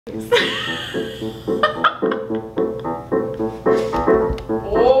Oh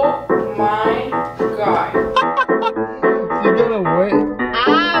my god. She's gonna wait.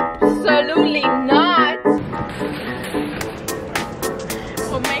 Absolutely not.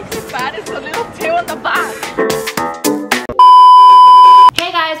 What makes it bad is the little tail on the back.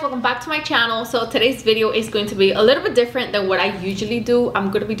 Hey guys, welcome back to my channel. So today's video is going to be a little bit different than what I usually do.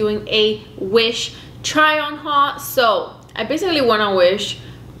 I'm going to be doing a Wish try on haul. So I basically went on Wish,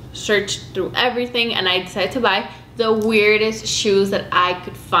 searched through everything, and I decided to buy the weirdest shoes that I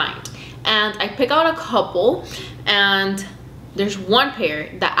could find. And I picked out a couple, and there's one pair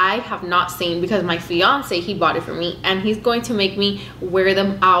that I have not seen because my fiance, he bought it for me, and he's going to make me wear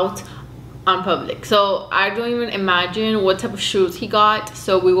them out on public. So I don't even imagine what type of shoes he got,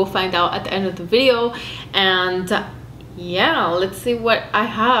 so we will find out at the end of the video. And yeah, let's see what I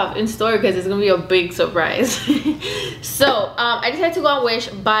have in store because it's gonna be a big surprise. So I decided to go on Wish,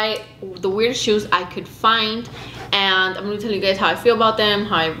 buy the weirdest shoes I could find, and I'm gonna tell you guys how I feel about them,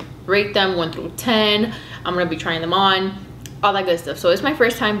 how I rate them 1 through 10. I'm gonna be trying them on, all that good stuff. So it's my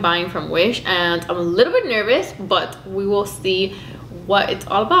first time buying from Wish, and I'm a little bit nervous, but we will see what it's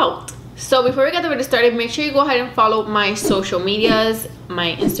all about. So before we get the video started, make sure you go ahead and follow my social medias,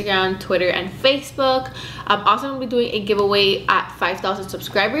 my Instagram, Twitter, and Facebook. I'm also going to be doing a giveaway at 5,000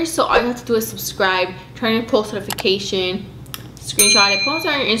 subscribers. So all you have to do is subscribe, turn on post notification, screenshot it, post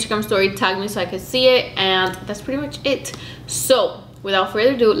it on your Instagram story, tag me so I can see it, and that's pretty much it. So without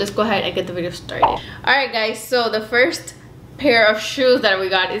further ado, let's go ahead and get the video started. Alright guys, so the first pair of shoes that we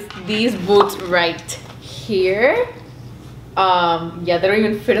got is these boots right here. Yeah, they don't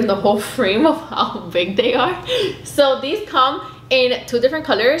even fit in the whole frame of how big they are. So these come in 2 different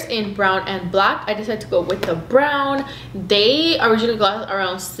colors, in brown and black. I decided to go with the brown. They originally got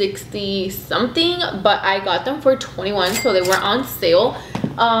around 60 something, but I got them for 21, so they were on sale.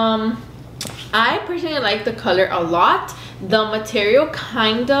 I personally like the color a lot. The material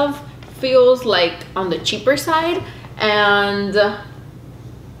kind of feels like on the cheaper side, and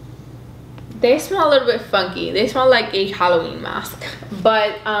they smell a little bit funky. They smell like a Halloween mask,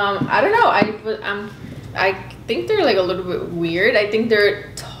 but I don't know, I think they're like a little bit weird. I think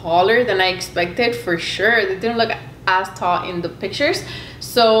they're taller than I expected for sure. They didn't look as tall in the pictures,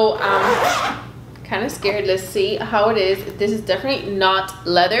 so kind of scared. Let's see how it is. This is definitely not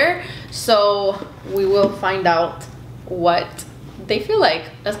leather, so we will find out what they feel like.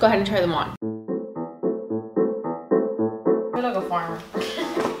 Let's go ahead and try them on. I feel like a farmer.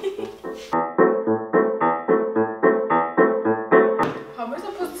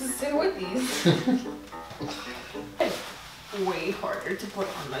 Way harder to put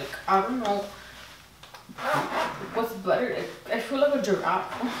on. Like, I don't know what's better. I feel like a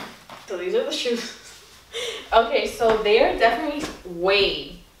giraffe. So these are the shoes. Okay, so they are definitely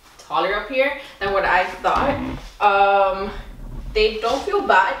way taller up here than what I thought. They don't feel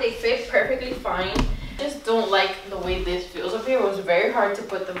bad. They fit perfectly fine. I just don't like the way this feels up here. It was very hard to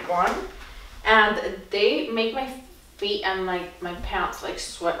put them on, and they make my feet and my pants like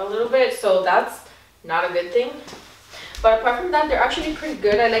sweat a little bit, so that's not a good thing. But apart from that, they're actually pretty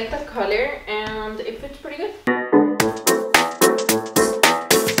good. I like the color and it fits pretty good.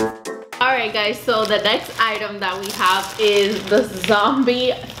 Alright guys, so the next item that we have is the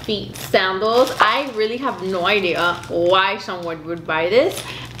zombie feet sandals. I really have no idea why someone would buy this.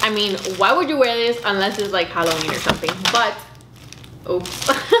 I mean, why would you wear this unless it's like Halloween or something? But oops.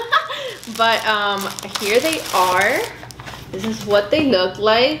 But here they are. This is what they look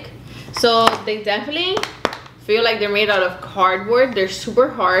like. So they definitely feel like they're made out of cardboard. They're super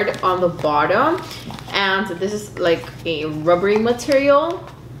hard on the bottom, and this is like a rubbery material.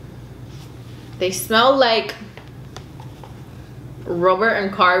 They smell like rubber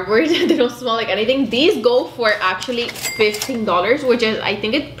and cardboard. They don't smell like anything. These go for actually $15, which is, I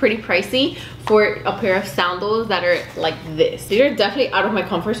think it's pretty pricey for a pair of sandals that are like this. These are definitely out of my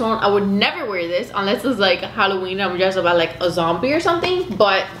comfort zone. I would never wear this unless it's like Halloween. I'm dressed about like a zombie or something.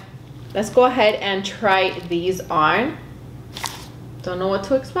 But let's go ahead and try these on. Don't know what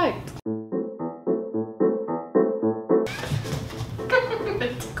to expect. They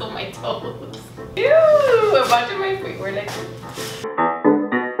tickle my toes. Ew, imagine my feet were like...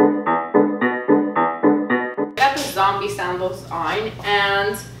 I got the zombie sandals on,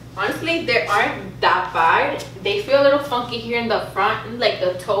 and honestly, they aren't that bad. They feel a little funky here in the front, like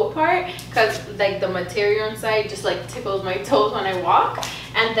the toe part, because like the material inside just like tickles my toes when I walk.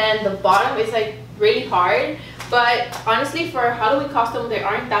 And then the bottom is like really hard, but honestly for a Halloween costume they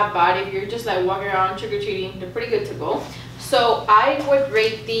aren't that bad. If you're just like walking around trick-or-treating, they're pretty good to go. So I would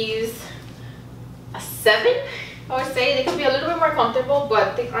rate these a 7 I would say they could be a little bit more comfortable,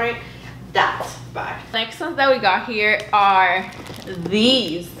 but they aren't that bad. Next ones that we got here are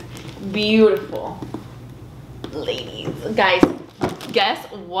these beautiful ladies. Guys, guess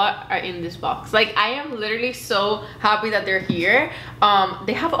what are in this box? Like, I am literally so happy that they're here.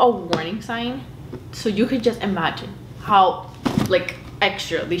 They have a warning sign, so you could just imagine how like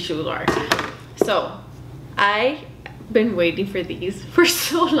extra these shoes are. So I've been waiting for these for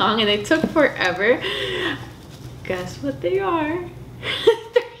so long and it took forever. Guess what they are?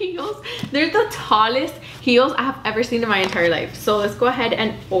 They're heels. They're the tallest heels I have ever seen in my entire life. So let's go ahead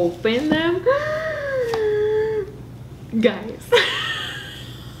and open them. Guys.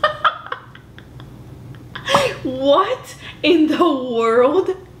 What in the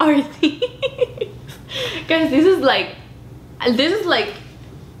world are these? Guys, this is like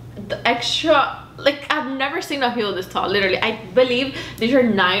the extra, like, I've never seen a heel this tall. Literally, I believe these are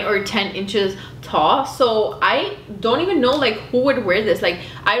 9 or 10 inches tall. So I don't even know like who would wear this. Like,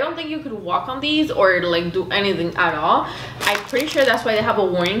 I don't think you could walk on these or like do anything at all. I'm pretty sure that's why they have a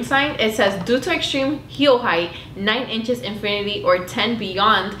warning sign. It says, due to extreme heel height, 9 inches infinity or 10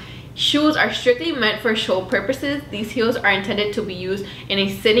 beyond, shoes are strictly meant for show purposes. These heels are intended to be used in a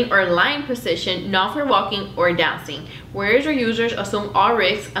sitting or lying position, not for walking or dancing. Wearers or users assume all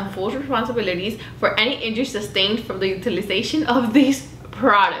risks and full responsibilities for any injury sustained from the utilization of these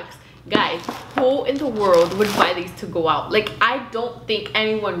products. Guys, who in the world would buy these to go out? Like, I don't think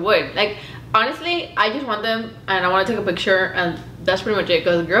anyone would. Like, honestly, I just want them and I want to take a picture, and that's pretty much it.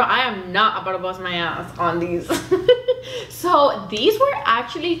 Because girl, I am not about to bust my ass on these. So these were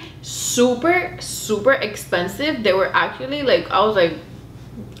actually super expensive. They were actually like, I was like,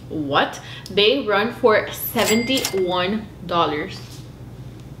 what? They run for $71.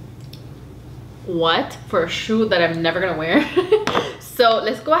 What? For a shoe that I'm never gonna wear. So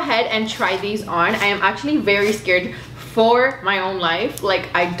let's go ahead and try these on. I am actually very scared for my own life. Like,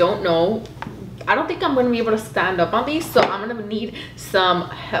 I don't know, I don't think I'm gonna be able to stand up on these, so I'm gonna need some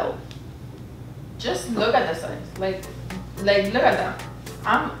help. Just look at the size. Like look at that.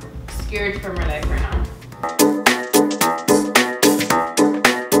 I'm scared for my life right now.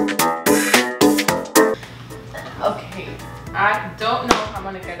 Okay, I don't know if I'm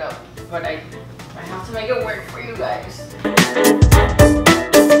gonna get up, but I have to make it work for you guys.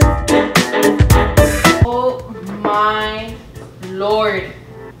 Oh my lord,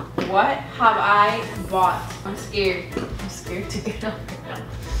 what have I bought? I'm scared. I'm scared to get up right now.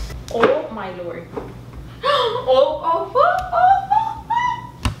 Oh my lord.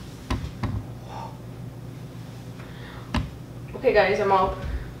 Okay guys, I'm up.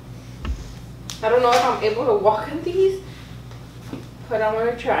 I don't know if I'm able to walk in these, but I'm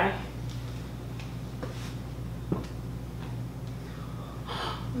gonna try.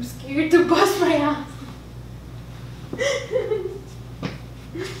 I'm scared to bust my ass.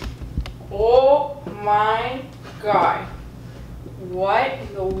 Oh my god. What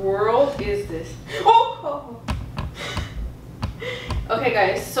in the world is this? Oh! Okay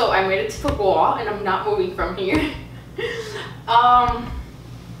guys, so I made it to the wall and I'm not moving from here. I'm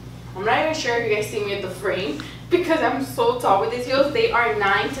not even sure if you guys see me at the frame because I'm so tall with these heels. They are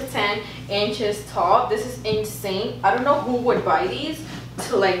 9 to 10 inches tall. This is insane. I don't know who would buy these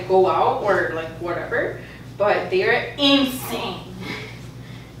to like go out or like whatever, but they are insane.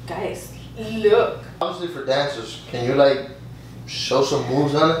 Guys, look. Obviously for dancers, can you like show some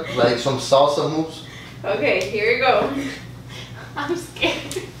moves on it? Like some salsa moves? Okay, here we go. I'm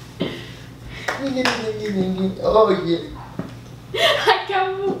scared. Oh yeah. I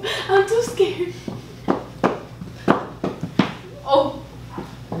can't move. I'm too scared. Oh.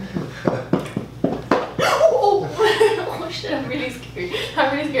 Oh shit, I'm really scared.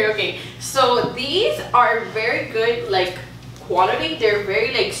 I'm really scared. Okay, so these are very good, like, quality. They're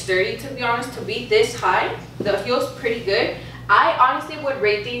very like sturdy, to be honest. To be this high, the heel's pretty good. I honestly would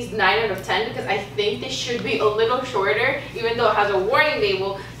rate these 9 out of 10 because I think they should be a little shorter, even though it has a warning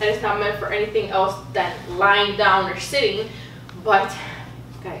label that it's not meant for anything else than lying down or sitting. But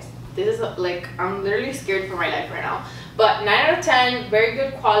guys, this is like, I'm literally scared for my life right now. But 9 out of 10, very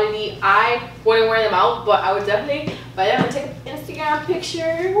good quality. I wouldn't wear them out, but I would definitely buy them and take an Instagram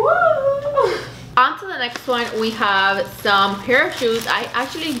picture. Woo! On to the next one, we have some pair of shoes. I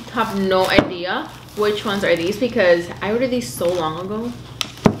actually have no idea which ones are these because I ordered these so long ago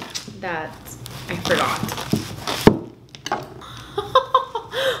that I forgot.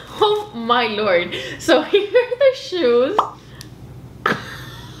 Oh my lord. So here are the shoes.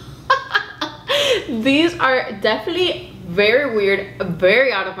 These are definitely very weird,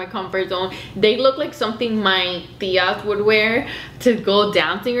 very out of my comfort zone. They look like something my tias would wear to go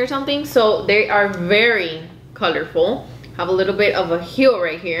dancing or something. So they are very colorful. Have a little bit of a heel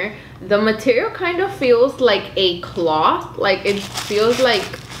right here. The material kind of feels like a cloth, like it feels like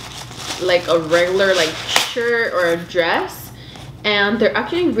a regular like shirt or a dress, and they're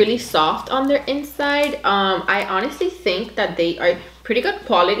actually really soft on their inside. I honestly think that they are pretty good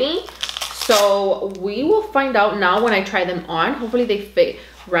quality, so we will find out now when I try them on. Hopefully they fit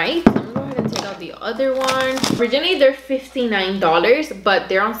right. I'm gonna go ahead and take out the other one. Originally they're $59, but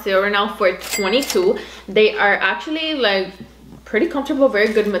they're on sale right now for $22. They are actually like pretty comfortable,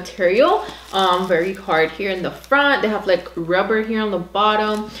 very good material, very hard here in the front. They have like rubber here on the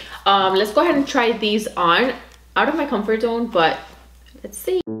bottom. Let's go ahead and try these on. Out of my comfort zone, but let's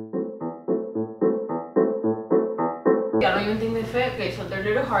see. I don't even think they fit. Okay, so they're a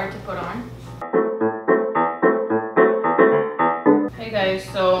little hard to put on. Hey guys,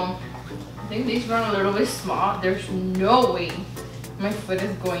 so I think these run a little bit small. There's no way my foot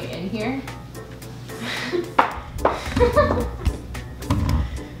is going in here.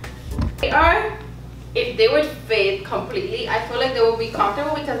 If they would fit completely, I feel like they would be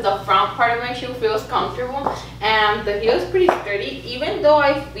comfortable because the front part of my shoe feels comfortable and the heel is pretty sturdy, even though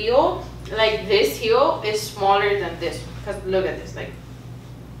I feel like this heel is smaller than this one. Because look at this,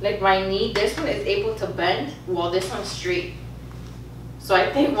 like my knee, this one is able to bend while this one's straight. So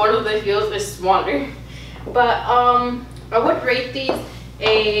I think one of the heels is smaller. But I would rate these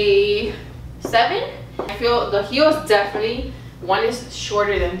a 7. I feel the heel is definitely, one is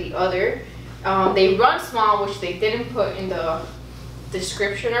shorter than the other. They run small, which they didn't put in the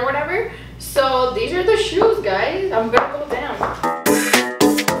description or whatever. So these are the shoes, guys. I'm gonna go down.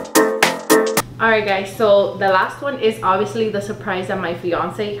 Alright guys, so the last one is obviously the surprise that my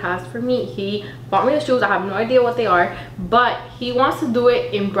fiance has for me. He bought me the shoes. I have no idea what they are, but he wants to do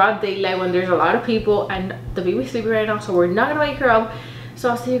it in broad daylight when there's a lot of people, and the baby's sleeping right now, so we're not gonna wake her up. So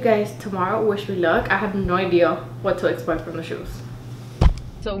I'll see you guys tomorrow. Wish me luck. I have no idea what to expect from the shoes.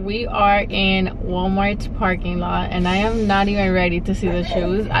 So we are in Walmart's parking lot and I am not even ready to see the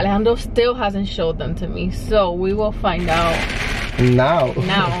shoes. Alejandro still hasn't showed them to me, so we will find out now.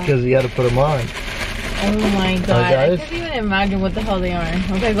 Because you got to put them on. Oh my god, I can't even imagine what the hell they are.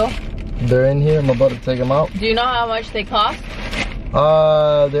 Okay, go. They're in here. I'm about to take them out. Do you know how much they cost?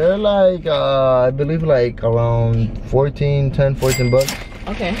 They're like I believe like around 14 bucks.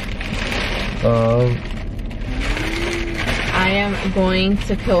 Okay. I am going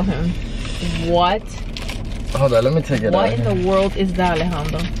to kill him. What? Hold on, let me take it out. What in the world is that,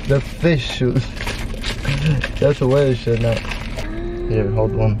 Alejandro? The fish shoes. That's the way it should not. Here,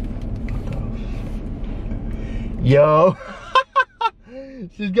 hold one. Yo.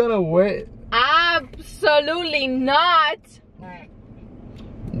 She's gonna wear. Absolutely not.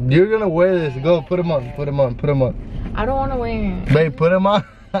 You're gonna wear this. Go, put them on. Put them on. Put them on. I don't want to wear it. Babe, put them on.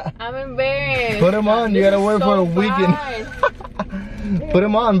 I'm embarrassed. Put them on. You gotta wear it for a weekend. Put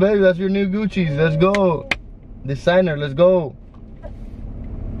them on, baby. That's your new Gucci's. Let's go. Designer, let's go.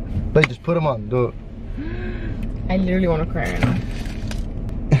 Babe, just put them on. Do it. I literally want to cry right now.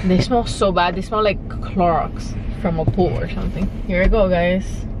 They smell so bad. They smell like Clorox from a pool or something. Here I go, guys.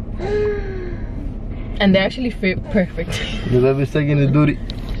 And they actually fit perfect. The baby's taking the duty.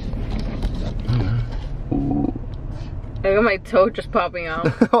 I got my toe just popping out.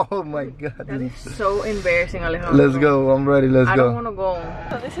 Oh my god. That is so embarrassing, Alejandro. Let's go. I'm ready. Let's go. I don't want to go.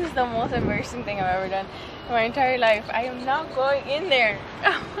 So this is the most embarrassing thing I've ever done in my entire life. I am not going in there.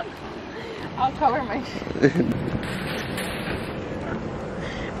 I'll cover my shit.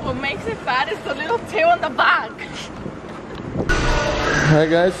 What makes it bad is the little tail on the back. Hi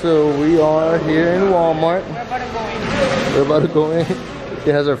guys, so we are here in Walmart. We're about to go in. We're about to go in.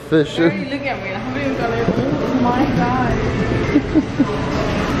 It has our fish. Look at me. I haven't even got it. Oh my god.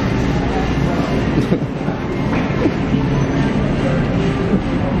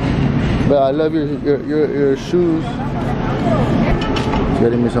 But I love your shoes.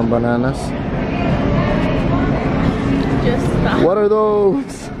 Getting me some bananas. Just stop. What are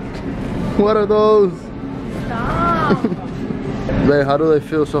those? What are those? Stop. Babe, how do they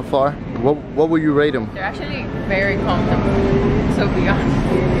feel so far? What would you rate them? They're actually very comfortable, so be honest.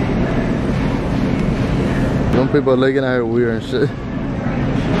 Some people are looking at her weird and shit.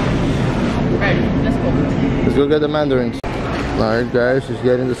 Right, let's go. Let's go get the mandarins. Alright guys, she's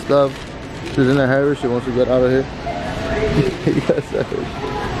getting the stuff. She's in a hurry, she wants to get out of here. Yes,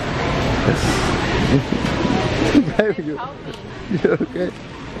 baby, you okay?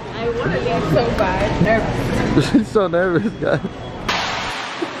 I want to leave so bad. Nervous. She's so nervous, guys.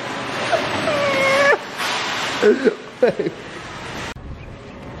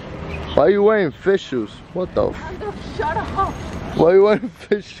 Why are you wearing fish shoes? What the f? Shut up. Why are you wearing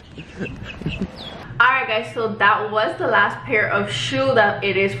fish shoes? Alright guys, so that was the last pair of shoe that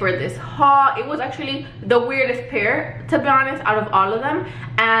it is for this haul. It was actually the weirdest pair, to be honest, out of all of them,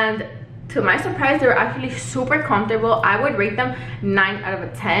 and to my surprise, they were actually super comfortable. I would rate them 9 out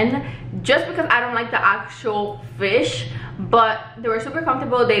of 10 just because I don't like the actual fish, but they were super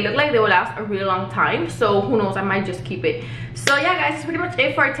comfortable. They look like they will last a really long time, so who knows, I might just keep it. So yeah guys, that's pretty much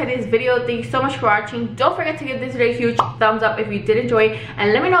it for today's video. Thank you so much for watching. Don't forget to give this video a huge thumbs up if you did enjoy it,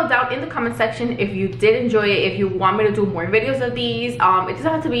 and let me know down in the comment section if you did enjoy it, if you want me to do more videos of these. It doesn't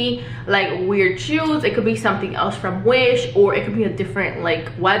have to be like weird shoes. It could be something else from Wish, or it could be a different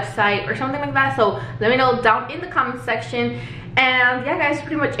like website or something like that. So let me know down in the comment section. And yeah guys,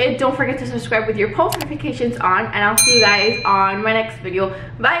 pretty much it. Don't forget to subscribe with your post notifications on, and I'll see you guys on my next video.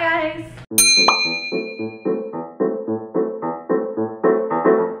 Bye guys.